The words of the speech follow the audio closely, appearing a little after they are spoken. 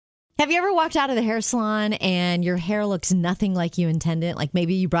Have you ever walked out of the hair salon and your hair looks nothing like you intended? Like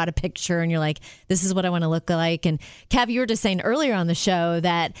maybe you brought a picture and you're like, this is what I want to look like. And Kev, you were just saying earlier on the show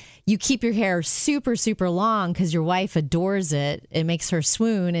that you keep your hair super, super long because your wife adores it. It makes her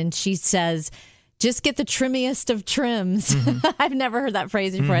swoon. And she says, just get the trimmiest of trims. Mm-hmm. I've never heard that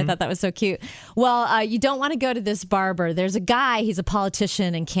phrase before. Mm-hmm. I thought that was so cute. Well, you don't want to go to this barber. There's a guy, he's a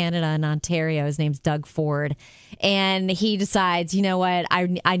politician in Canada and Ontario. His name's Doug Ford. And he decides, you know what, I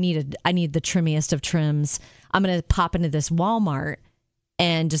need the trimmiest of trims. I'm going to pop into this Walmart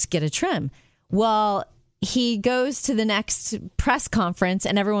and just get a trim. Well, he goes to the next press conference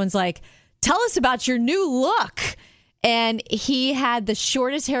and everyone's like, tell us about your new look. And he had the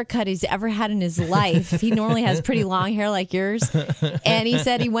shortest haircut he's ever had in his life. He normally has pretty long hair like yours. And he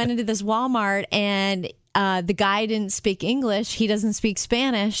said he went into this Walmart and the guy didn't speak English. He doesn't speak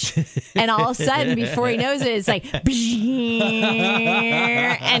Spanish. And all of a sudden, before he knows it, it's like, and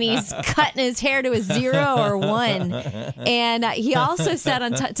he's cutting his hair to a 0 or 1. And he also said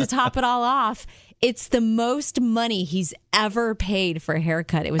to top it all off, it's the most money he's ever paid for a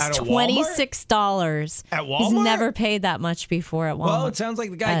haircut. It was $26. At Walmart? He's never paid that much before at Walmart. Well, it sounds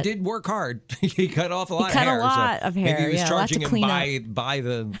like the guy did work hard. He cut off a lot of hair. He cut a lot of hair. Maybe he was charging him up. by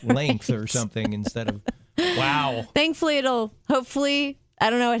the length or something instead of, wow. Thankfully, hopefully,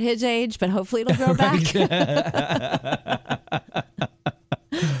 I don't know at his age, but hopefully it'll grow back.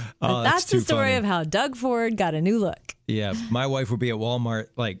 That's the story funny. of how Doug Ford got a new look. Yeah, my wife would be at Walmart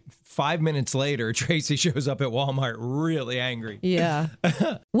like 5 minutes later. Tracy shows up at Walmart really angry. Yeah.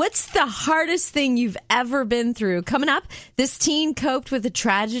 What's the hardest thing you've ever been through? Coming up, this teen coped with a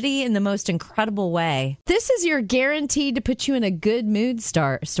tragedy in the most incredible way. This is your guaranteed to put you in a good mood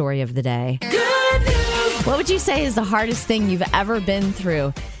story of the day. Good news. What would you say is the hardest thing you've ever been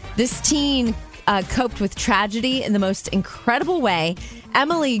through? This teen coped with tragedy in the most incredible way.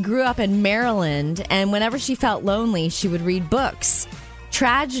 Emily grew up in Maryland, and whenever she felt lonely, she would read books.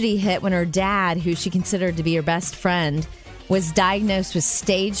 Tragedy hit when her dad, who she considered to be her best friend, was diagnosed with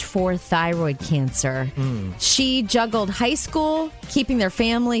stage 4 thyroid cancer. She juggled high school, keeping their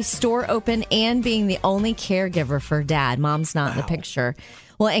family store open, and being the only caregiver for dad. Mom's not in the picture.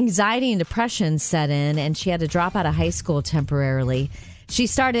 Well, anxiety and depression set in, and she had to drop out of high school temporarily. She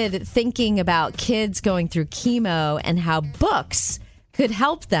started thinking about kids going through chemo and how books could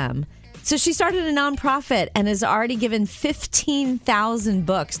help them. So she started a nonprofit and has already given 15,000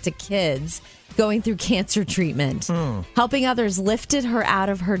 books to kids going through cancer treatment. Helping others lifted her out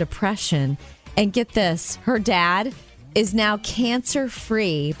of her depression. And get this, her dad is now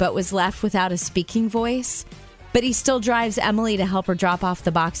cancer-free but was left without a speaking voice. But he still drives Emily to help her drop off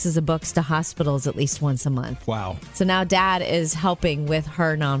the boxes of books to hospitals at least once a month. Wow. So now dad is helping with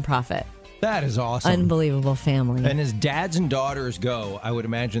her nonprofit. That is awesome. Unbelievable family. And as dads and daughters go, I would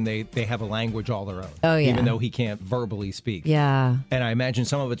imagine they have a language all their own. Oh, yeah. Even though he can't verbally speak. Yeah. And I imagine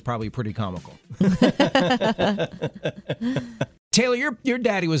some of it's probably pretty comical. Taylor, your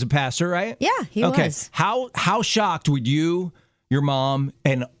daddy was a pastor, right? Yeah, he was. How shocked would you, your mom,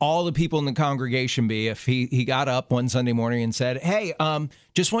 and all the people in the congregation be if he got up one Sunday morning and said, hey,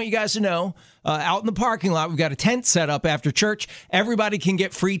 just want you guys to know, out in the parking lot, we've got a tent set up after church. Everybody can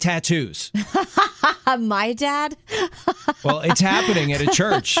get free tattoos. My dad? Well, it's happening at a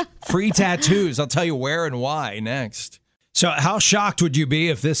church. Free tattoos. I'll tell you where and why next. So how shocked would you be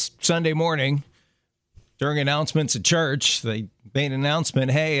if this Sunday morning, during announcements at church, they made an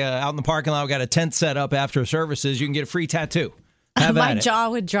announcement, hey, out in the parking lot, we've got a tent set up after services. You can get a free tattoo. My jaw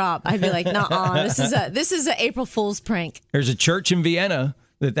would drop. I'd be like, "Nuh-uh, this is an April Fool's prank." There's a church in Vienna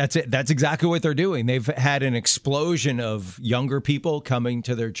that's it. That's exactly what they're doing. They've had an explosion of younger people coming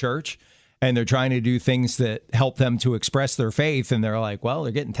to their church, and they're trying to do things that help them to express their faith. And they're like, well,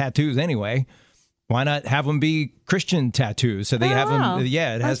 they're getting tattoos anyway. Why not have them be Christian tattoos? So they have them.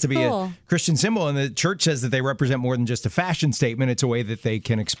 Yeah, it has to be a Christian symbol. And the church says that they represent more than just a fashion statement. It's a way that they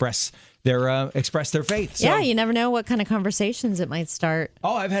can express their faith. So, yeah, you never know what kind of conversations it might start.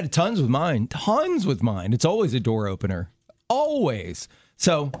 Oh, I've had tons with mine. It's always a door opener. Always.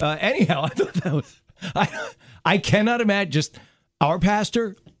 So anyhow, I thought that was, I cannot imagine just our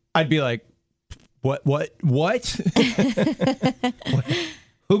pastor. I'd be like, what?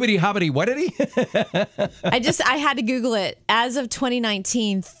 Hoobity hobbity, what did he? I had to Google it. As of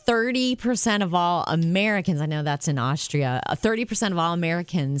 2019, 30% of all Americans, I know that's in Austria, 30% of all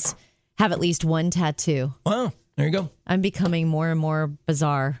Americans have at least one tattoo. Wow, there you go. I'm becoming more and more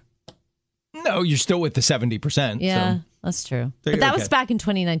bizarre. No, you're still with the 70%. Yeah, so. That's true. But that was back in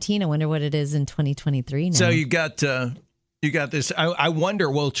 2019. I wonder what it is in 2023 now. So you got this. I wonder,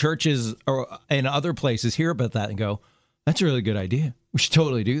 will churches or in other places hear about that and go, that's a really good idea. We should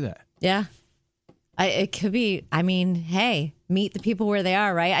totally do that. Yeah. It could be. I mean, hey, meet the people where they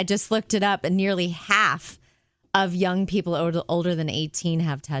are, right? I just looked it up, and nearly half of young people older than 18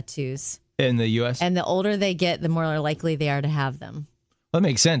 have tattoos. In the U.S.? And the older they get, the more likely they are to have them. That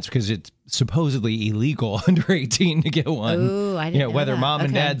makes sense because it's supposedly illegal under 18 to get one. Ooh, I didn't know whether that. mom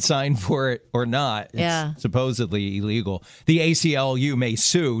and dad signed for it or not, it's supposedly illegal. The ACLU may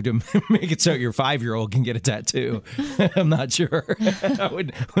sue to make it so your 5-year-old can get a tattoo. I'm not sure. I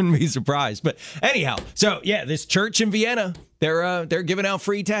wouldn't be surprised. But anyhow, so yeah, this church in Vienna, they're giving out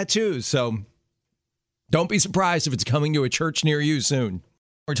free tattoos. So don't be surprised if it's coming to a church near you soon.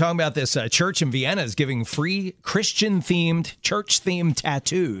 We're talking about this church in Vienna is giving free Christian-themed, church-themed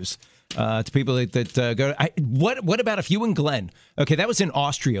tattoos to people that go. What about if you and Glenn? Okay, that was in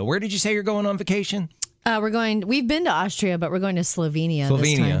Austria. Where did you say you're going on vacation? We've been to Austria, but we're going to Slovenia.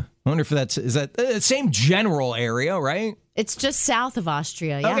 This time. I wonder if is that the same general area, right? It's just south of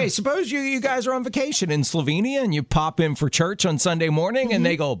Austria. Yeah. Okay, suppose you guys are on vacation in Slovenia and you pop in for church on Sunday morning, and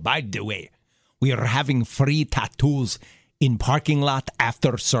they go, by the way, we are having free tattoos in parking lot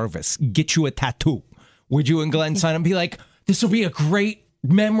after service. Get you a tattoo. Would you and Glenn sign and be like, this will be a great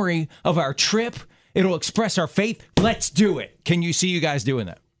memory of our trip. It'll express our faith. Let's do it. Can you see you guys doing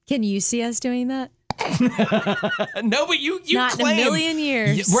that? Can you see us doing that? No, but you not claim. In a million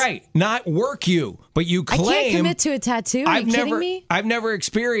years. Right. Not work you, but you claim. I can't commit to a tattoo. Are you kidding me? I've never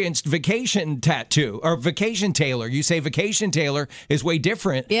experienced vacation tattoo or vacation tailor. You say vacation tailor is way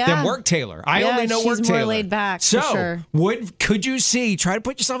different than work tailor. I only know work tailor. She's more laid back, so, for sure. Could you try to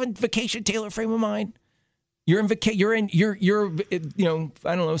put yourself in vacation tailor frame of mind? You're in I don't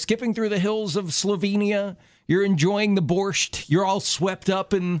know, skipping through the hills of Slovenia. You're enjoying the borscht. You're all swept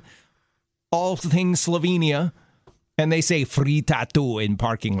up in all things Slovenia, and they say free tattoo in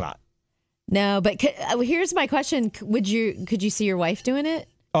parking lot. No, but here's my question: could you see your wife doing it?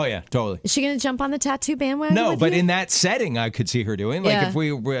 Oh yeah, totally. Is she going to jump on the tattoo bandwagon? No, but you? in that setting, I could see her doing. Like if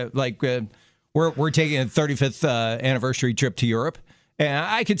we were we're taking a 35th anniversary trip to Europe, and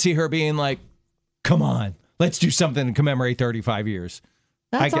I could see her being like, "Come on, let's do something to commemorate 35 years."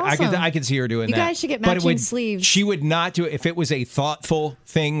 That's awesome. I could see her doing that. You guys should get matching sleeves. She would not do it. If it was a thoughtful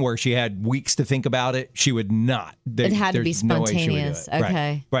thing where she had weeks to think about it, she would not. It had to be spontaneous. No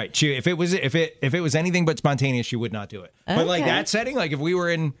okay. Right. If it was anything but spontaneous, she would not do it. Okay. But like that setting, like if we were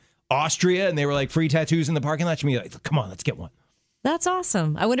in Austria and they were like free tattoos in the parking lot, she'd be like, come on, let's get one. That's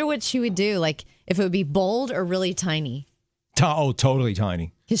awesome. I wonder what she would do. Like if it would be bold or really tiny. Oh, totally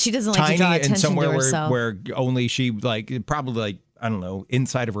tiny. Because she doesn't like to draw attention to herself. Where only she probably I don't know,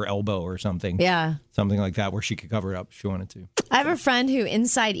 inside of her elbow or something. Yeah. Something like that where she could cover it up if she wanted to. I have a friend who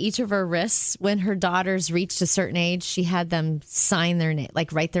inside each of her wrists, when her daughters reached a certain age, she had them sign their name,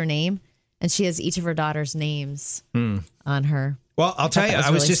 like write their name. And she has each of her daughters' names on her. Well, I'll tell you, I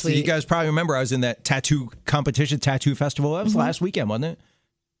was really just, sweet. You guys probably remember I was in that tattoo competition, tattoo festival. That was last weekend, wasn't it?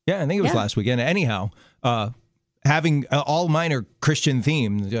 Yeah, I think it was last weekend. Anyhow, having all mine are Christian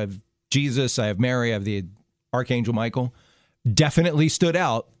themed. I have Jesus, I have Mary, I have the Archangel Michael. Definitely stood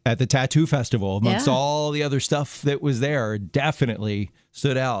out at the tattoo festival amongst all the other stuff that was there. Definitely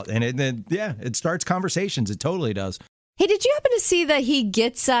stood out. And it starts conversations. It totally does. Hey, did you happen to see the He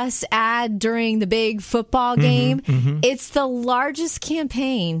Gets Us ad during the big football game? It's the largest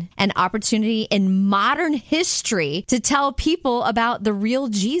campaign and opportunity in modern history to tell people about the real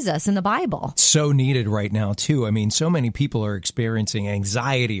Jesus in the Bible. So needed right now, too. I mean, so many people are experiencing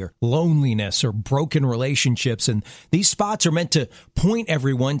anxiety or loneliness or broken relationships. And these spots are meant to point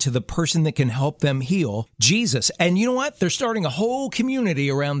everyone to the person that can help them heal, Jesus. And you know what? They're starting a whole community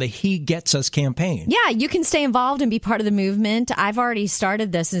around the He Gets Us campaign. Yeah, you can stay involved and be part of the movement. I've already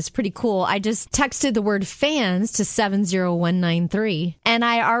started this and it's pretty cool. I just texted the word fans to 70193 and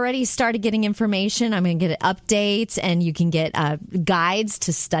I already started getting information. I'm going to get updates and you can get guides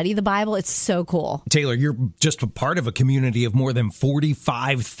to study the Bible. It's so cool. Taylor, you're just a part of a community of more than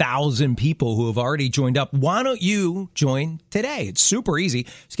 45,000 people who have already joined up. Why don't you join today? It's super easy.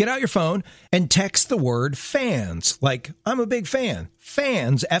 Just get out your phone and text the word fans. Like, I'm a big fan.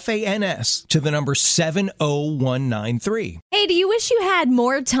 Fans, F-A-N-S, to the number 70193. Hey, do you wish you had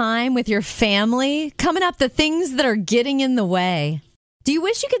more time with your family? Coming up, the things that are getting in the way. Do you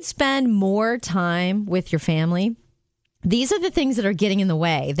wish you could spend more time with your family? These are the things that are getting in the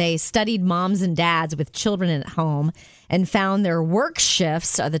way. They studied moms and dads with children at home and found their work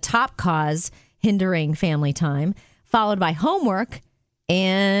shifts are the top cause hindering family time, followed by homework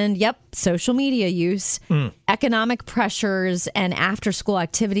and, social media use, economic pressures, and after-school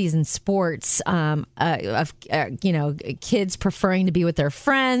activities and sports, kids preferring to be with their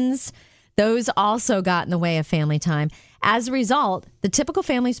friends. Those also got in the way of family time. As a result, the typical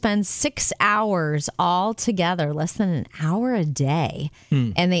family spends 6 hours all together, less than an hour a day.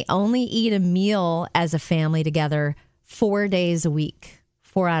 And they only eat a meal as a family together 4 days a week,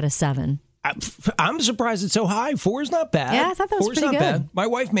 4 out of 7. I'm surprised it's so high. 4 is not bad. Yeah, I thought that was Four's pretty not good. bad. My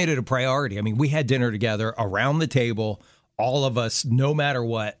wife made it a priority. I mean, we had dinner together around the table, all of us, no matter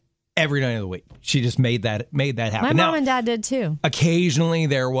what, every night of the week. She just made that happen. My mom and dad did too. Occasionally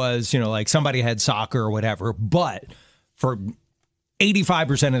there was, like somebody had soccer or whatever, but for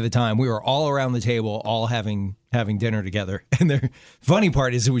 85% of the time, we were all around the table, all having dinner together. And the funny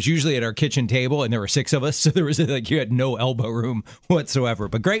part is it was usually at our kitchen table and there were 6 of us. So there was you had no elbow room whatsoever,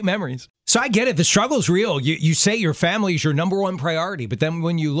 but great memories. So I get it. The struggle's real. You say your family is your number one priority, but then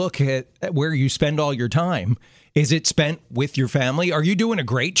when you look at where you spend all your time, is it spent with your family? Are you doing a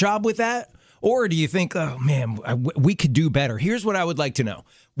great job with that? Or do you think, oh man, we could do better? Here's what I would like to know.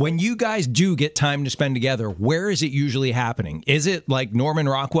 When you guys do get time to spend together, where is it usually happening? Is it like Norman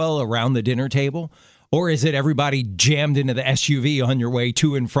Rockwell around the dinner table? Or is it everybody jammed into the SUV on your way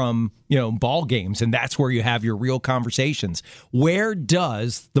to and from, ball games? And that's where you have your real conversations. Where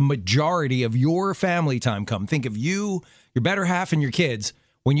does the majority of your family time come? Think of you, your better half, and your kids.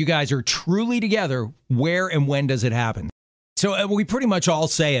 When you guys are truly together, where and when does it happen? So we pretty much all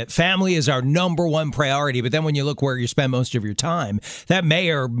say it. Family is our number one priority. But then when you look where you spend most of your time, that may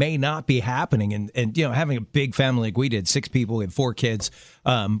or may not be happening. And having a big family like we did, 6 people, we had 4 kids.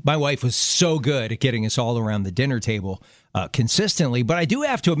 My wife was so good at getting us all around the dinner table consistently. But I do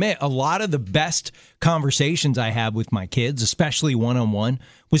have to admit, a lot of the best conversations I had with my kids, especially one-on-one,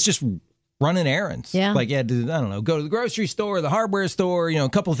 was just running errands. Yeah. Like, I don't know, go to the grocery store, the hardware store, a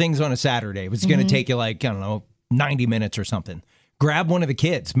couple things on a Saturday. It was going to take you 90 minutes or something. Grab one of the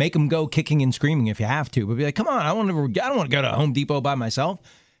kids, make them go kicking and screaming if you have to, but be like, come on, I don't want to go to Home Depot by myself,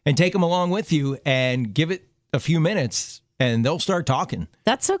 and take them along with you and give it a few minutes and they'll start talking.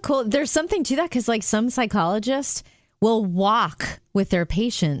 That's so cool. There's something to that because some psychologists will walk with their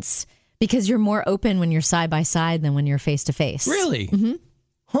patients because you're more open when you're side by side than when you're face to face. Really? Mm-hmm.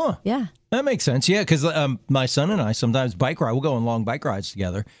 Huh. Yeah. That makes sense. Yeah, because my son and I sometimes bike ride. We'll go on long bike rides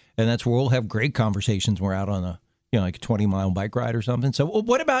together, and that's where we'll have great conversations. We're out on a like a 20-mile bike ride or something. So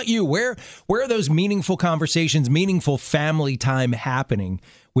what about you? Where are those meaningful conversations, meaningful family time happening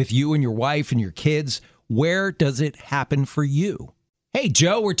with you and your wife and your kids? Where does it happen for you? Hey,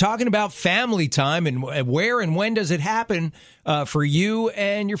 Joe, we're talking about family time and where and when does it happen for you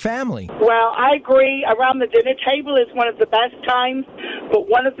and your family? Well, I agree. Around the dinner table is one of the best times, but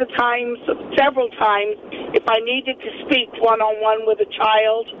one of the times, several times, if I needed to speak one-on-one with a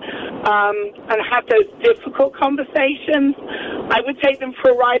child and have those difficult conversations, I would take them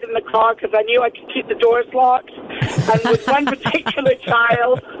for a ride in the car because I knew I could keep the doors locked. And with one particular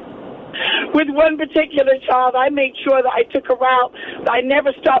child... I made sure that I took a route that I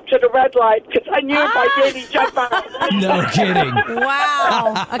never stopped at a red light because I knew if I did, he'd jump out. No kidding.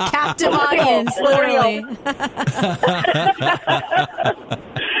 Wow. A captive audience, literally.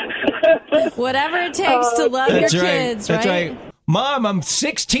 Whatever it takes to love your kids, right? That's right. Mom, I'm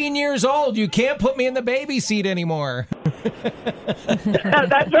 16 years old. You can't put me in the baby seat anymore.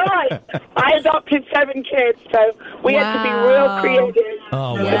 That's right. I adopted 7 kids, so we had to be real creative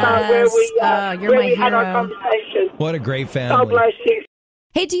about where we had our conversation. What a great family. God bless you.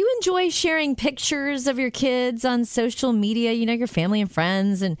 Hey, do you enjoy sharing pictures of your kids on social media? Your family and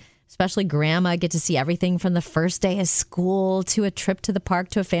friends and especially grandma get to see everything from the first day of school to a trip to the park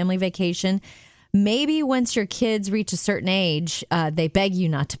to a family vacation. Maybe once your kids reach a certain age, they beg you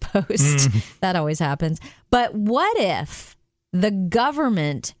not to post. That always happens. But what if the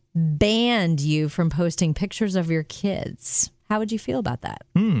government banned you from posting pictures of your kids? How would you feel about that?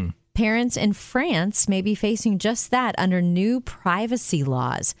 Parents in France may be facing just that under new privacy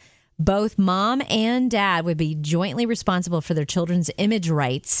laws. Both mom and dad would be jointly responsible for their children's image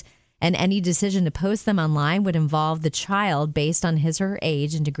rights, and any decision to post them online would involve the child based on his or her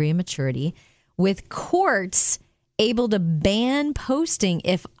age and degree of maturity, with courts able to ban posting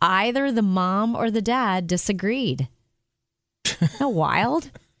if either the mom or the dad disagreed. Isn't that wild?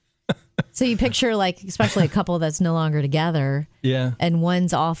 So you picture, especially a couple that's no longer together. Yeah. And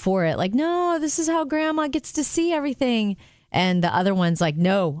one's all for it. Like, no, this is how grandma gets to see everything. And the other one's like,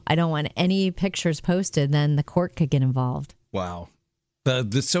 no, I don't want any pictures posted. Then the court could get involved. Wow.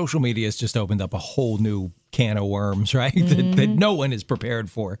 The social media has just opened up a whole new can of worms, right? That no one is prepared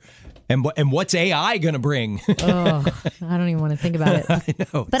for. And what's AI going to bring? Oh, I don't even want to think about it. I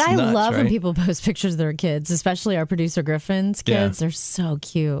know. But I nuts, love when right? people post pictures of their kids, especially our producer Griffin's kids. They're so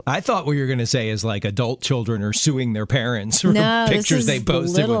cute. I thought what you were going to say is like adult children are suing their parents for No, this pictures is they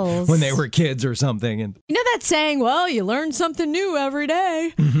posted littles. when they were kids or something. And You know that saying, well, you learn something new every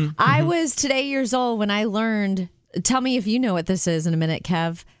day. I was today years old when I learned, tell me if you know what this is in a minute,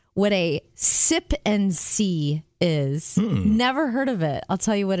 Kev, what a sip and see is. Never heard of it. I'll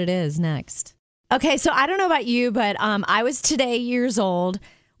tell you what it is next. Okay, so I don't know about you, but I was today years old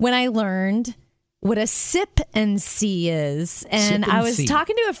when I learned what a sip and see is. And Sip and I was see.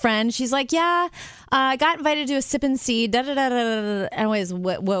 talking to a friend. She's like, yeah, I got invited to a sip and see. Da, da, da, da, da, da. Anyways,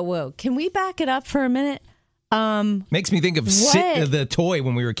 whoa. Can we back it up for a minute? makes me think of What? the toy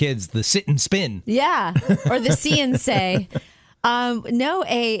when we were kids, the sit and spin. Yeah, or the see and say. No,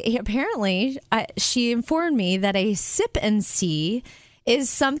 apparently she informed me that a sip and see is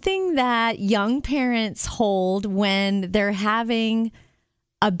something that young parents hold when they're having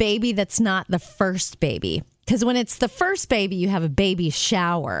a baby that's not the first baby. Because when it's the first baby, you have a baby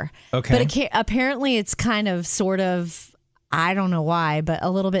shower. Okay. But apparently it's kind of sort of, I don't know why, but a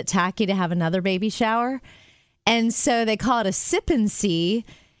little bit tacky to have another baby shower. And so they call it a sip and see.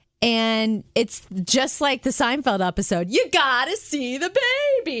 And it's just like the Seinfeld episode. You gotta see the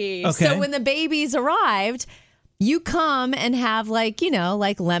baby. Okay. So when the baby's arrived, you come and have like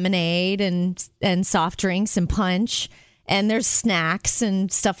lemonade and soft drinks and punch. And there's snacks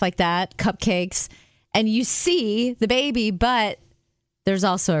and stuff like that, cupcakes. And you see the baby, but there's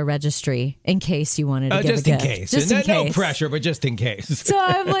also a registry in case you wanted to give Just a in gift. case. Just in No case. pressure, but just in case. So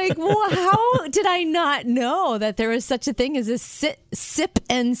I'm like, well, how did I not know that there was such a thing as a sip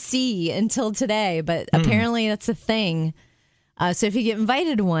and see until today? But apparently that's a thing. So if you get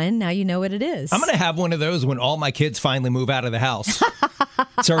invited to one, now you know what it is. I'm going to have one of those when all my kids finally move out of the house.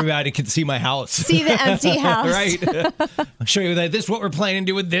 So everybody can see my house. See the empty house. Right. I'll show you that. This is what we're planning to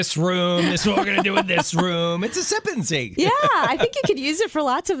do with this room. This is what we're going to do with this room. It's a sip and see. Yeah, I think you could use it for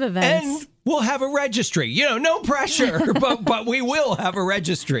lots of events. And we'll have a registry. No pressure, but we will have a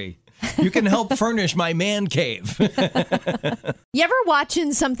registry. You can help furnish my man cave. You ever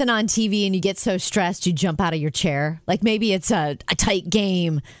watching something on TV and you get so stressed you jump out of your chair? Like maybe it's a tight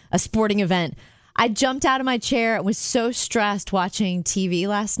game, a sporting event. I jumped out of my chair and was so stressed watching TV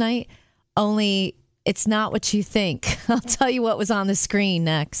last night, only it's not what you think. I'll tell you what was on the screen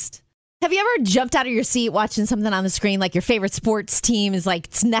next. Have you ever jumped out of your seat watching something on the screen, like your favorite sports team is like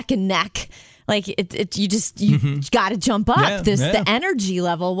it's neck and neck? Like you got to jump up. The energy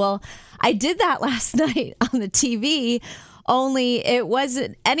level. Well, I did that last night on the TV. Only it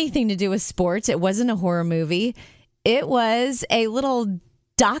wasn't anything to do with sports. It wasn't a horror movie. It was a little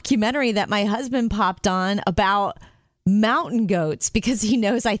documentary that my husband popped on about mountain goats because he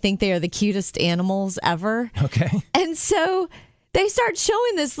knows I think they are the cutest animals ever. Okay. And so they start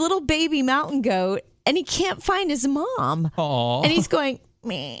showing this little baby mountain goat, and he can't find his mom. Aww. And he's going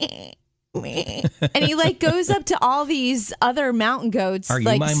meh. And he like goes up to all these other mountain goats, Are you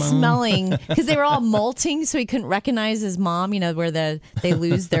like my mom? smelling because they were all molting, so he couldn't recognize his mom. Where they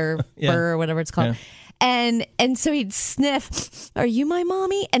lose their Yeah. fur or whatever it's called. Yeah. And so he'd sniff, "Are you my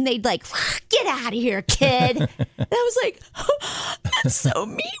mommy?" And they'd like, "Get out of here, kid." And I was like, oh, "That's so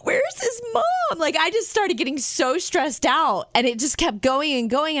mean. Where's his mom?" Like I just started getting so stressed out, and it just kept going and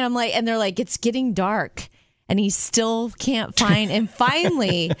going. And I'm like, and they're like, "It's getting dark." And he still can't find. And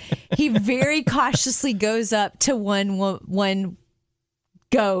finally, he very cautiously goes up to one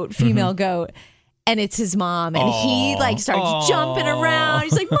goat, female goat, and it's his mom. And he like starts jumping around.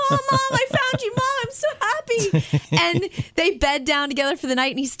 He's like, "Mom, I found you, Mom. I'm so happy." And they bed down together for the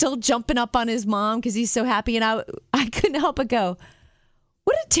night, and he's still jumping up on his mom because he's so happy. And I couldn't help but go,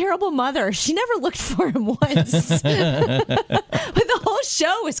 what a terrible mother. She never looked for him once. But the whole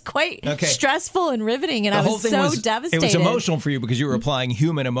show was quite stressful and riveting, and I was so devastated. It was emotional for you because you were applying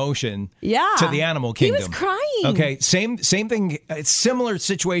human emotion to the animal kingdom. He was crying. Okay, same thing. A similar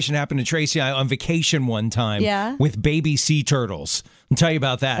situation happened to Tracy and I on vacation one time with baby sea turtles. I'll tell you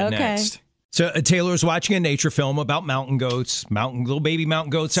about that next. So Taylor's watching a nature film about mountain goats, little baby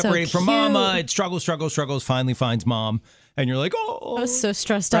mountain goats separated from mama. It struggles, finally finds mom. And you're like, oh. I was so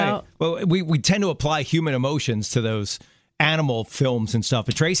stressed out. Well, we tend to apply human emotions to those animal films and stuff.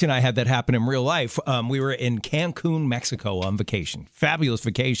 But Tracy and I had that happen in real life. We were in Cancun, Mexico on vacation. Fabulous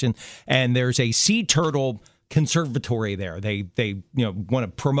vacation. And there's a sea turtle conservatory there. They want to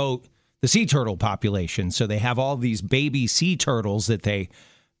promote the sea turtle population. So they have all these baby sea turtles that they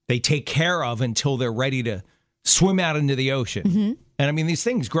take care of until they're ready to swim out into the ocean. Mm-hmm. And I mean, these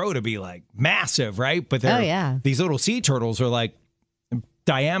things grow to be like massive, right? But these little sea turtles are like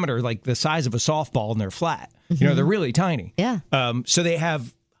diameter, like the size of a softball, and they're flat. You know, they're really tiny. Yeah. So they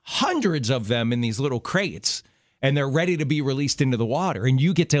have hundreds of them in these little crates, and they're ready to be released into the water, and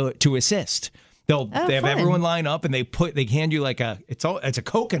you get to assist. They have everyone line up, and they hand you like it's a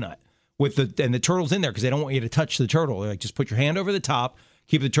coconut with the turtle's in there because they don't want you to touch the turtle. They're like, just put your hand over the top,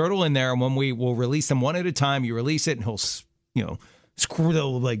 keep the turtle in there, and when we will release them one at a time, you release it, and he'll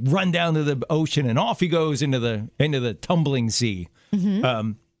like run down to the ocean, and off he goes into the tumbling sea.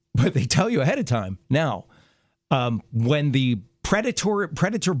 But they tell you ahead of time. Now, when the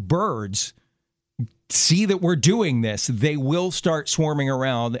predator birds see that we're doing this, they will start swarming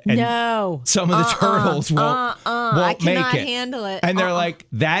around, and some of the turtles won't I make cannot it. handle it. And they're like,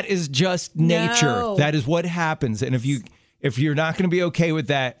 that is just nature. No. That is what happens. And if you're not going to be okay with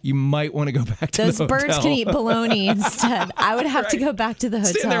that, you might want to go back to Those the hotel. birds can eat bologna instead. I would have to go back to the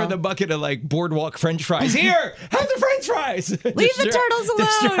hotel. Stand there with a bucket of like boardwalk French fries. Here, have the French fries. Leave the turtles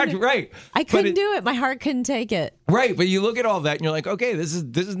alone. Right. I couldn't do it. My heart couldn't take it. Right, but you look at all that and you're like, okay, this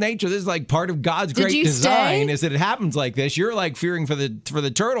is nature. This is like part of God's Did great you design. stay? Is that it happens like this? You're like fearing for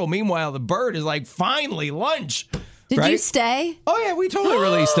the turtle. Meanwhile, the bird is like, finally lunch. Did you stay? Oh yeah, we totally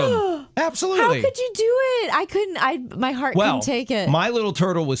released them. Absolutely. How could you do it? I couldn't. My heart couldn't take it. My little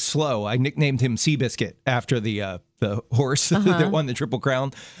turtle was slow. I nicknamed him Seabiscuit after the horse that won the Triple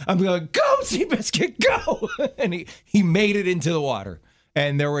Crown. I'm going, go Seabiscuit, go! And he made it into the water.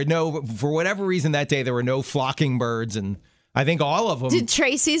 And there were for whatever reason that day, there were no flocking birds, and I think all of them. Did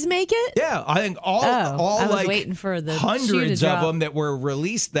Tracy's make it? Yeah, I think all I was like waiting for the hundreds of them that were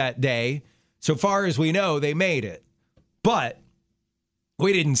released that day. So far as we know, they made it. But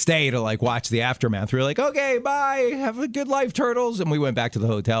we didn't stay to like watch the aftermath. We were like, okay, bye. Have a good life, turtles. And we went back to the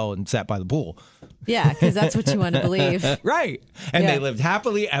hotel and sat by the pool. Yeah, because that's what you want to believe. Right. And they lived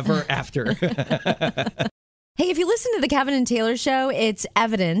happily ever after. Hey, if you listen to the Kevin and Taylor show, it's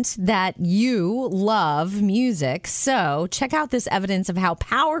evident that you love music. So check out this evidence of how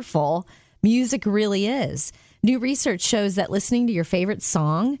powerful music really is. New research shows that listening to your favorite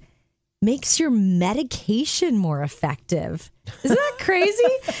song makes your medication more effective. Isn't that crazy?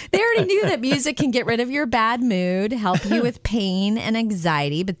 They already knew that music can get rid of your bad mood, help you with pain and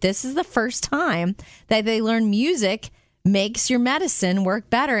anxiety, but this is the first time that they learn music makes your medicine work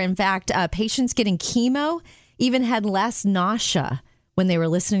better. In fact, patients getting chemo even had less nausea when they were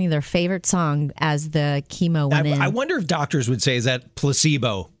listening to their favorite song as the chemo went in. I wonder if doctors would say, is that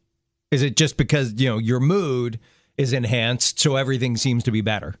placebo? Is it just because, your mood is enhanced, so everything seems to be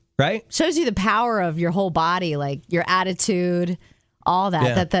better? Right? Shows you the power of your whole body, like your attitude, all that.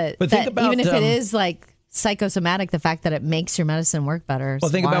 Yeah. But that about, even if it is like psychosomatic, the fact that it makes your medicine work better.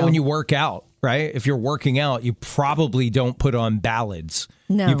 Well, think about when you work out, right? If you're working out, you probably don't put on ballads.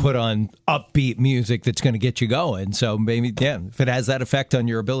 No. You put on upbeat music that's going to get you going. So maybe, if it has that effect on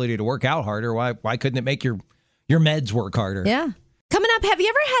your ability to work out harder, why couldn't it make your meds work harder? Yeah. Coming up, have you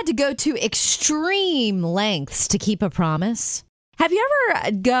ever had to go to extreme lengths to keep a promise? Have you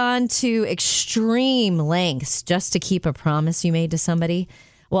ever gone to extreme lengths just to keep a promise you made to somebody?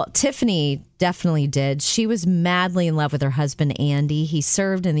 Well, Tiffany definitely did. She was madly in love with her husband, Andy. He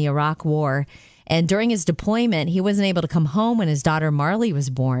served in the Iraq War. And during his deployment, he wasn't able to come home when his daughter Marley was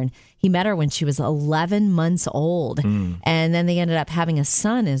born. He met her when she was 11 months old. And then they ended up having a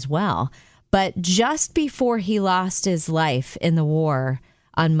son as well. But just before he lost his life in the war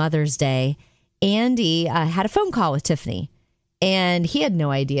on Mother's Day, Andy had a phone call with Tiffany. And he had no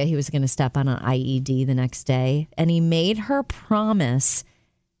idea he was going to step on an IED the next day. And he made her promise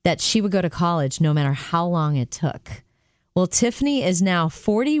that she would go to college no matter how long it took. Well, Tiffany is now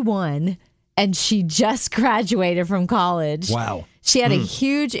 41 and she just graduated from college. Wow. She had a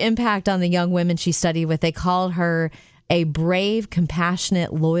huge impact on the young women she studied with. They called her a brave,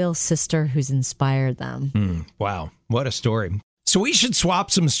 compassionate, loyal sister who's inspired them. Wow. What a story. So we should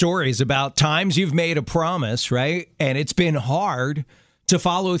swap some stories about times you've made a promise, right? And it's been hard to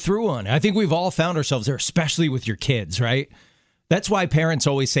follow through on. I think we've all found ourselves there, especially with your kids, right? That's why parents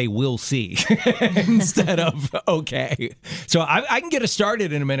always say, we'll see, instead of okay. So I can get us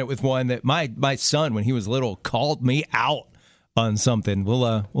started in a minute with one that my son, when he was little, called me out on something.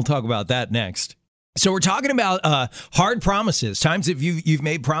 We'll talk about that next. So we're talking about hard promises, times that you've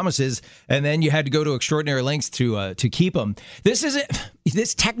made promises and then you had to go to extraordinary lengths to keep them.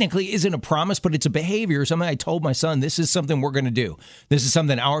 This technically isn't a promise, but it's a behavior, something I told my son, this is something we're going to do. This is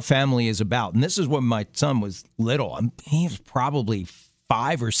something our family is about. And this is when my son was little. He was probably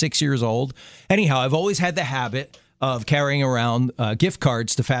 5 or 6 years old. Anyhow, I've always had the habit of carrying around gift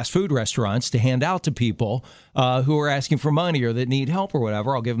cards to fast food restaurants to hand out to people who are asking for money or that need help or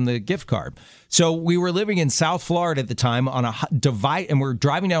whatever. I'll give them the gift card. So we were living in South Florida at the time on a divide, and we're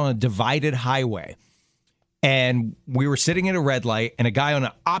driving down a divided highway. And we were sitting at a red light, and a guy on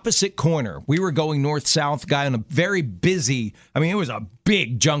the opposite corner. We were going north-south. Guy on a very busy, I mean, it was a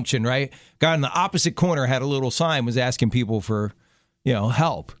big junction, right? Guy on the opposite corner had a little sign, was asking people for,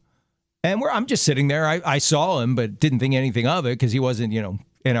 help. And I'm just sitting there. I saw him, but didn't think anything of it because he wasn't,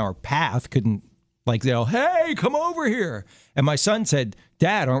 in our path. Couldn't hey, come over here. And my son said,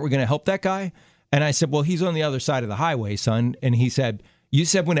 Dad, aren't we going to help that guy? And I said, well, he's on the other side of the highway, son. And he said, you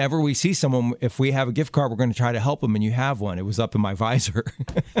said whenever we see someone, if we have a gift card, we're going to try to help them, and you have one. It was up in my visor.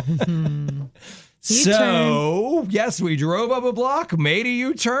 So, yes, we drove up a block, made a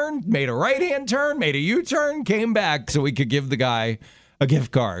U-turn, made a right-hand turn, made a U-turn, came back so we could give the guy a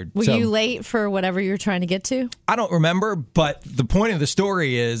gift card. Were you late for whatever you were trying to get to? I don't remember, but the point of the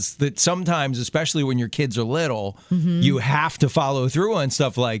story is that sometimes, especially when your kids are little, you have to follow through on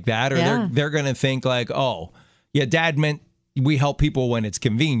stuff like that, or they're going to think like, oh, yeah, Dad meant we help people when it's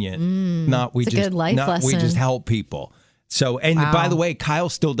convenient, not we just help people. So, and by the way, Kyle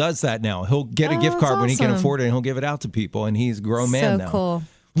still does that now. He'll get a gift card when he can afford it, and he'll give it out to people, and he's a grown man now. Cool.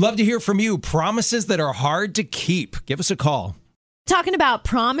 Love to hear from you. Promises that are hard to keep. Give us a call. Talking about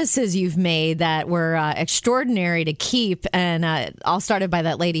promises you've made that were extraordinary to keep, and all started by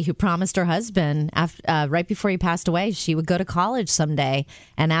that lady who promised her husband right before he passed away she would go to college someday,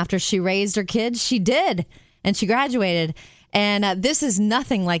 and after she raised her kids, she did, and she graduated. And this is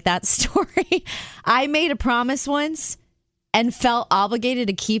nothing like that story. I made a promise once and felt obligated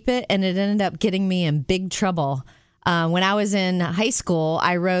to keep it, and it ended up getting me in big trouble. When I was in high school,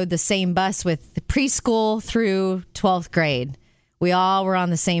 I rode the same bus with preschool through 12th grade. We all were on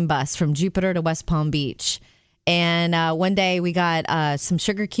the same bus from Jupiter to West Palm Beach. And one day we got some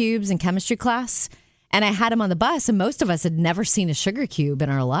sugar cubes in chemistry class, and I had them on the bus, and most of us had never seen a sugar cube in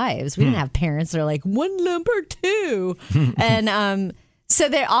our lives. We didn't have parents that are like, 1 lump or 2. And so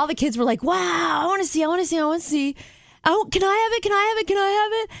all the kids were like, wow, I want to see. Oh, can I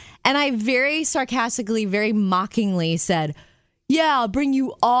have it? And I very sarcastically, very mockingly said, yeah, I'll bring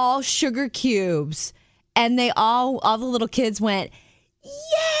you all sugar cubes. And all the little kids went, yay!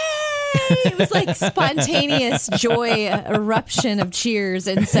 It was like spontaneous joy, eruption of cheers.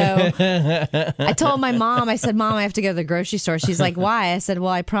 And so I told my mom, I said, Mom, I have to go to the grocery store. She's like, why? I said,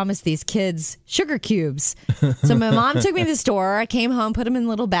 well, I promised these kids sugar cubes. So my mom took me to the store. I came home, put them in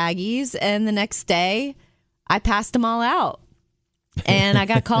little baggies. And the next day, I passed them all out. And I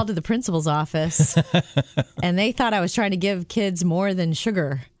got called to the principal's office. And they thought I was trying to give kids more than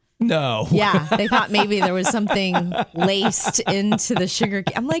sugar. No. Yeah, they thought maybe there was something laced into the sugar.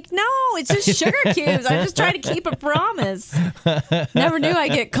 I'm like, no, it's just sugar cubes. I'm just trying to keep a promise. Never knew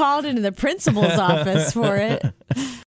I'd get called into the principal's office for it.